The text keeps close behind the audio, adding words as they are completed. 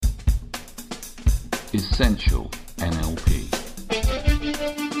Essential NLP.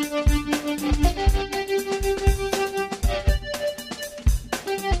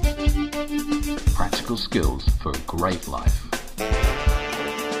 Practical skills for a great life.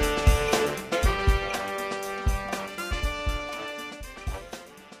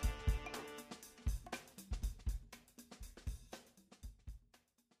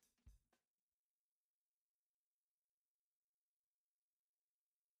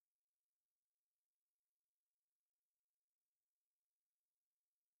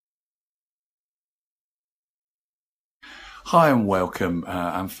 Hi and welcome.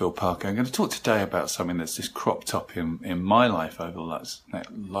 I'm Phil Parker. I'm going to talk today about something that's just cropped up in my life over the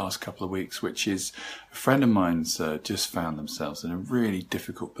last couple of weeks, which is a friend of mine's just found themselves in a really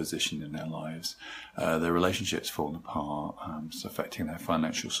difficult position in their lives. Their relationship's fallen apart. It's affecting their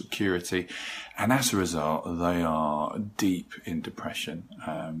financial security. And as a result, they are deep in depression,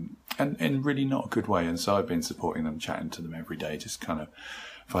 and in really not a good way. And so I've been supporting them, chatting to them every day, just kind of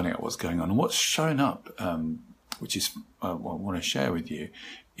finding out what's going on. And what's shown up, which is what I want to share with you,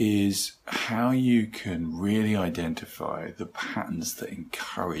 is how you can really identify the patterns that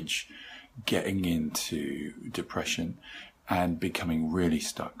encourage getting into depression and becoming really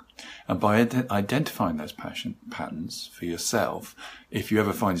stuck. And by identifying those patterns for yourself, if you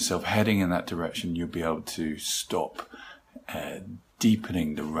ever find yourself heading in that direction, you'll be able to stop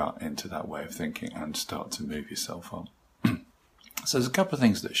deepening the rut into that way of thinking and start to move yourself on. So there's a couple of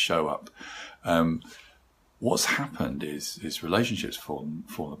things that show up. What's happened is his relationship's fallen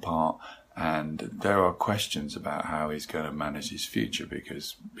apart, and there are questions about how he's going to manage his future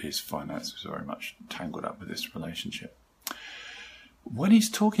because his finances are very much tangled up with this relationship. When he's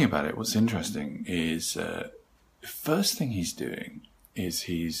talking about it, what's interesting is the first thing he's doing is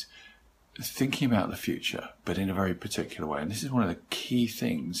he's thinking about the future, but in a very particular way. And this is one of the key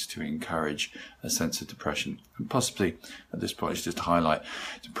things to encourage a sense of depression. And possibly at this point, I should just highlight,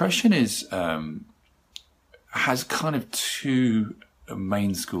 depression is has kind of two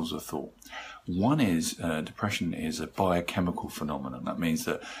main schools of thought. One is depression is a biochemical phenomenon. That means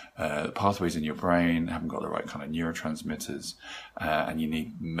that the pathways in your brain haven't got the right kind of neurotransmitters, and you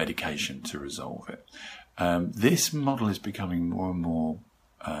need medication to resolve it. This model is becoming more and more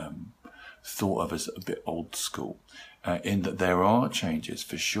thought of as a bit old school, in that there are changes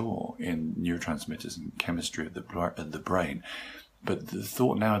for sure in neurotransmitters and chemistry of the brain. But the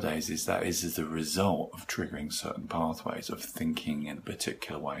thought nowadays is that is as a result of triggering certain pathways of thinking in a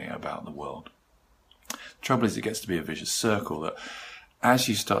particular way about the world. The trouble is it gets to be a vicious circle that as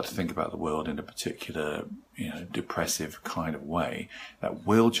you start to think about the world in a particular, depressive kind of way, that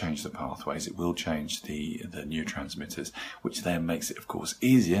will change the pathways, it will change the neurotransmitters, which then makes it, of course,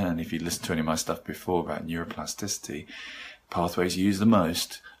 easier. And if you listened to any of my stuff before about neuroplasticity, pathways you use the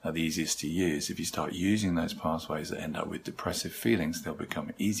most are the easiest to use. If you start using those pathways that end up with depressive feelings, they'll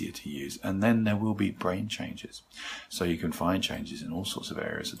become easier to use, and then there will be brain changes. So you can find changes in all sorts of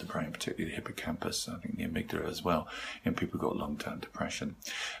areas of the brain, particularly the hippocampus, I think the amygdala as well, in people who've got long-term depression.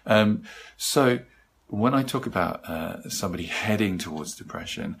 So when I talk about somebody heading towards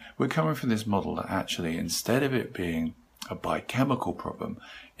depression, we're coming from this model that actually, instead of it being a biochemical problem,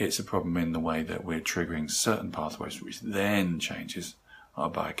 it's a problem in the way that we're triggering certain pathways, which then changes our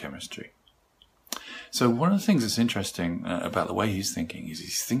biochemistry. So one of the things that's interesting about the way he's thinking is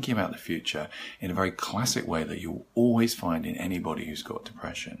he's thinking about the future in a very classic way that you'll always find in anybody who's got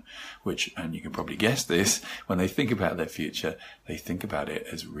depression, which, and you can probably guess this, when they think about their future, they think about it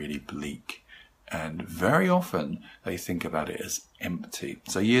as really bleak. And very often they think about it as empty.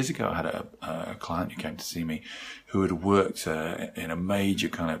 So years ago, I had a client who came to see me who had worked in a major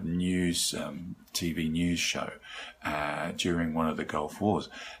kind of news, TV news show during one of the Gulf Wars.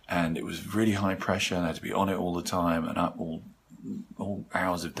 And it was really high pressure and they had to be on it all the time and up all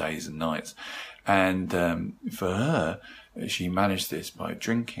hours of days and nights. And for her, she managed this by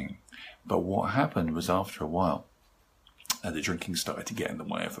drinking. But what happened was after a while, the drinking started to get in the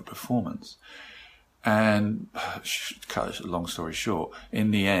way of her performance. And cut a long story short,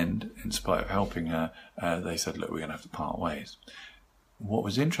 in the end, in spite of helping her, they said, look, we're going to have to part ways. What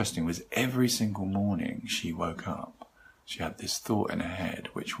was interesting was every single morning she woke up, she had this thought in her head,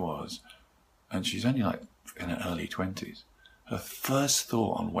 which was, and she's only like in her early 20s, her first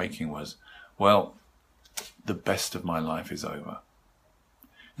thought on waking was, well, the best of my life is over.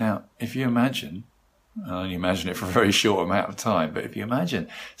 Now, if you imagine, I only imagine it for a very short amount of time, but if you imagine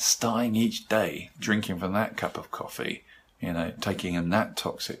starting each day drinking from that cup of coffee, taking in that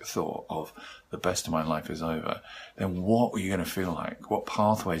toxic thought of the best of my life is over, then what are you going to feel like? What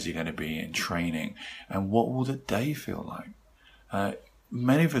pathways are you going to be in training? And what will the day feel like?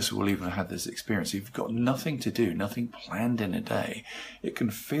 many of us will even have this experience. If you've got nothing to do, nothing planned in a day, it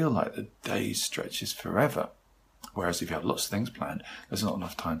can feel like the day stretches forever. Whereas if you have lots of things planned, there's not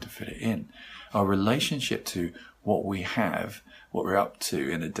enough time to fit it in. Our relationship to what we have, what we're up to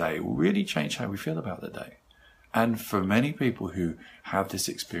in a day, will really change how we feel about the day. And for many people who have this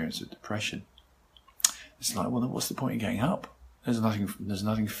experience of depression, it's like, well, what's the point in getting up? There's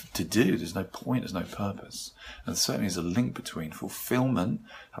nothing to do. There's no point. There's no purpose. And certainly there's a link between fulfillment,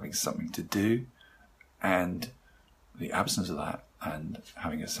 having something to do, and the absence of that, and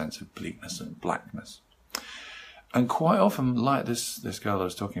having a sense of bleakness and blackness. And quite often, like this girl I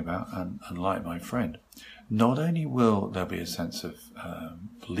was talking about, and like my friend, not only will there be a sense of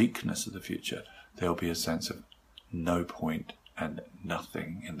bleakness of the future, there'll be a sense of no point and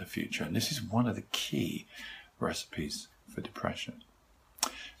nothing in the future. And this is one of the key recipes for depression.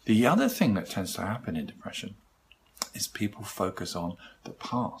 The other thing that tends to happen in depression is people focus on the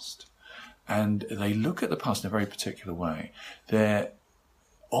past. And they look at the past in a very particular way. They're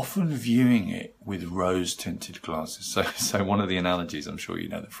often viewing it with rose-tinted glasses. So one of the analogies, I'm sure you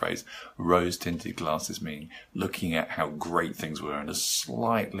know the phrase, rose-tinted glasses, mean looking at how great things were in a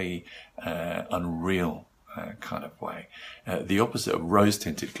slightly unreal kind of way. The opposite of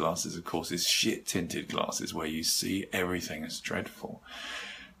rose-tinted glasses, of course, is shit-tinted glasses, where you see everything as dreadful.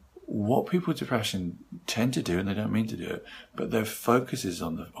 What people with depression tend to do, and they don't mean to do it, but their focus is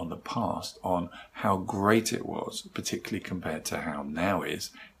on the past, on how great it was, particularly compared to how now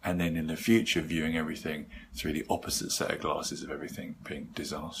is, and then in the future viewing everything through the opposite set of glasses of everything being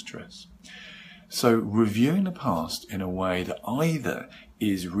disastrous. So reviewing the past in a way that either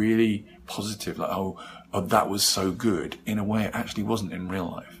is really positive, like, oh, that was so good, in a way it actually wasn't in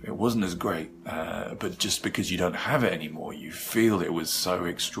real life. It wasn't as great, but just because you don't have it anymore, you feel it was so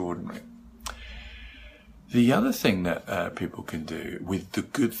extraordinary. The other thing that people can do with the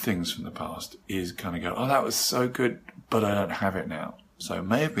good things from the past is kind of go, oh, that was so good, but I don't have it now. So it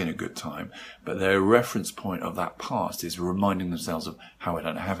may have been a good time, but their reference point of that past is reminding themselves of how I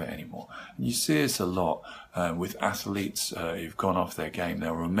don't have it anymore. And you see this a lot with athletes who've gone off their game.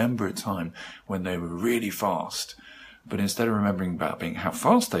 They'll remember a time when they were really fast, but instead of remembering about being how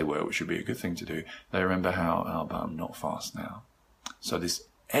fast they were, which would be a good thing to do, they remember how, oh, but I'm not fast now. So this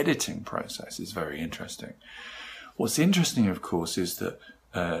editing process is very interesting. What's interesting, of course, is that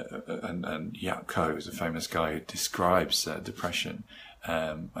and Yap Ko is a famous guy who describes depression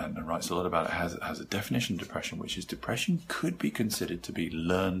and writes a lot about it, has a definition of depression, which is depression could be considered to be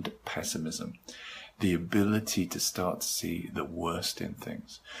learned pessimism, the ability to start to see the worst in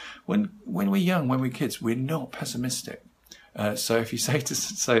things. When we're young, when we're kids, we're not pessimistic. So if you say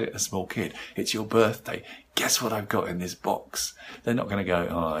to a small kid, it's your birthday, guess what I've got in this box? They're not going to go,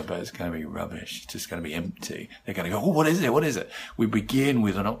 oh, I bet it's going to be rubbish. It's just going to be empty. They're going to go, oh, what is it? What is it? We begin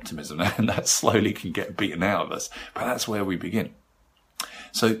with an optimism, and that slowly can get beaten out of us. But that's where we begin.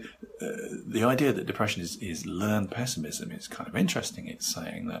 So the idea that depression is learned pessimism is kind of interesting. It's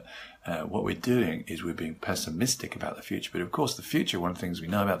saying that what we're doing is we're being pessimistic about the future. But of course, the future, one of the things we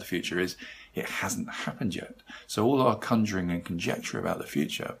know about the future is it hasn't happened yet. So all our conjuring and conjecture about the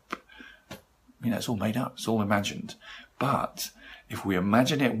future, it's all made up. It's all imagined. But if we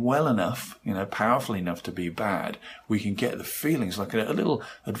imagine it well enough, powerful enough to be bad, we can get the feelings, like a little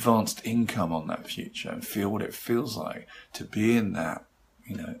advanced income on that future, and feel what it feels like to be in that,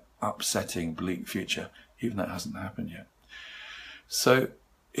 upsetting, bleak future, even though it hasn't happened yet. So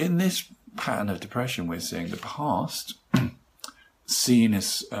in this pattern of depression, we're seeing the past seen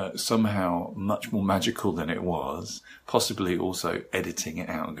as somehow much more magical than it was, possibly also editing it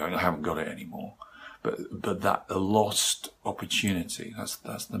out and going, I haven't got it anymore. But that a lost opportunity,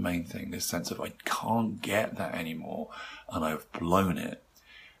 that's the main thing, this sense of I can't get that anymore and I've blown it.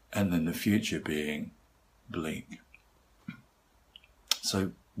 And then the future being bleak.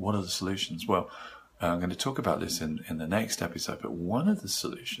 So what are the solutions? Well, I'm going to talk about this in the next episode, but one of the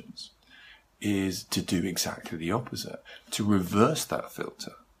solutions is to do exactly the opposite, to reverse that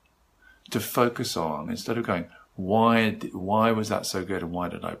filter, to focus on, instead of going, why was that so good and why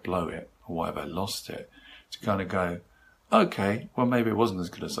did I blow it, or why have I lost it, to kind of go, okay, well, maybe it wasn't as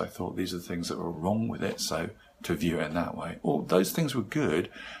good as I thought. These are the things that were wrong with it, so to view it in that way. Or those things were good,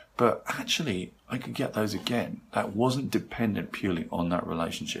 but actually I could get those again. That wasn't dependent purely on that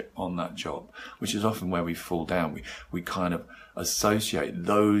relationship, on that job, which is often where we fall down. We kind of associate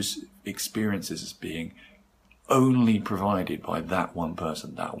those experiences as being only provided by that one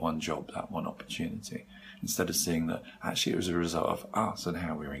person, that one job, that one opportunity, instead of seeing that actually it was a result of us and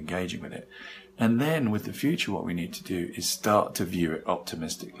how we were engaging with it. And then with the future, what we need to do is start to view it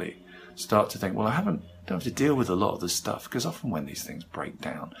optimistically. start to think, well, don't have to deal with a lot of this stuff, because often when these things break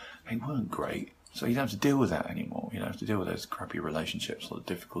down, they weren't great. So you don't have to deal with that anymore. You don't have to deal with those crappy relationships or the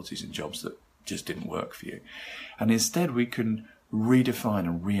difficulties in jobs that just didn't work for you. And instead we can redefine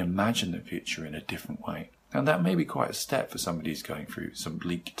and reimagine the future in a different way. And that may be quite a step for somebody who's going through some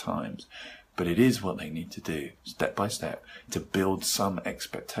bleak times, but it is what they need to do, step by step, to build some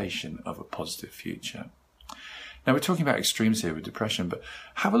expectation of a positive future. Now, we're talking about extremes here with depression, but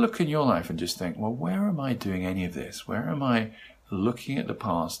have a look in your life and just think, well, where am I doing any of this? Where am I looking at the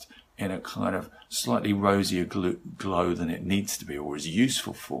past in a kind of slightly rosier glow than it needs to be or is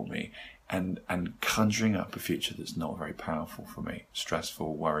useful for me, and conjuring up a future that's not very powerful for me,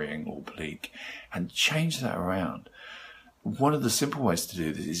 stressful, worrying, or bleak, and change that around? One of the simple ways to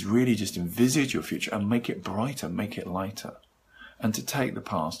do this is really just envisage your future and make it brighter, make it lighter. And to take the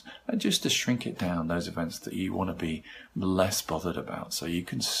past and just to shrink it down, those events that you want to be less bothered about, so you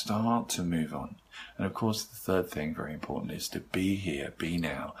can start to move on. And of course, the third thing, very important, is to be here, be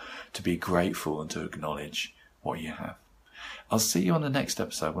now, to be grateful and to acknowledge what you have. I'll see you on the next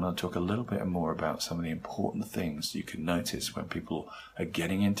episode when I'll talk a little bit more about some of the important things you can notice when people are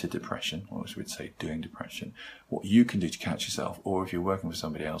getting into depression, or as we'd say, doing depression, what you can do to catch yourself, or if you're working with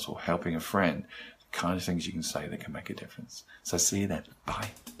somebody else or helping a friend, the kind of things you can say that can make a difference. So see you then. Bye.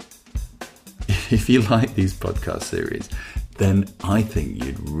 If you like these podcast series, then I think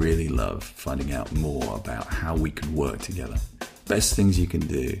you'd really love finding out more about how we can work together. Best things you can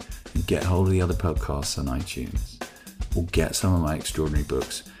do, get hold of the other podcasts on iTunes, or get some of my extraordinary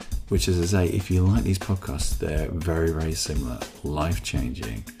books, which, as I say, if you like these podcasts, they're very, very similar,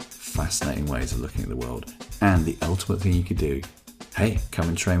 life-changing, fascinating ways of looking at the world. And the ultimate thing you could do, hey, come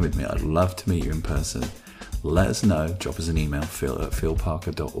and train with me. I'd love to meet you in person. Let us know. Drop us an email,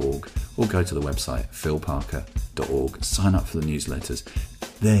 phil@philparker.org, or go to the website, philparker.org. Sign up for the newsletters.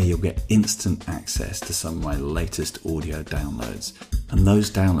 There you'll get instant access to some of my latest audio downloads. And those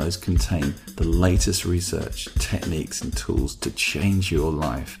downloads contain the latest research, techniques and tools to change your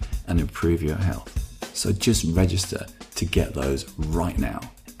life and improve your health. So just register to get those right now.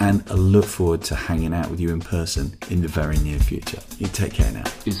 And I look forward to hanging out with you in person in the very near future. You take care now.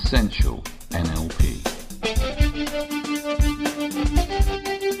 Essential NLP.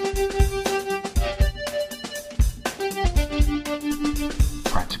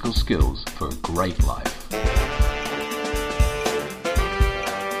 Practical skills for a great life.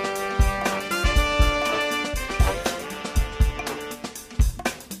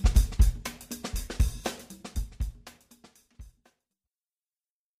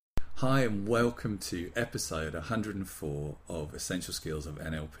 Hi and welcome to episode 104 of Essential Skills of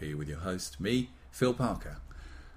NLP with your host, me, Phil Parker.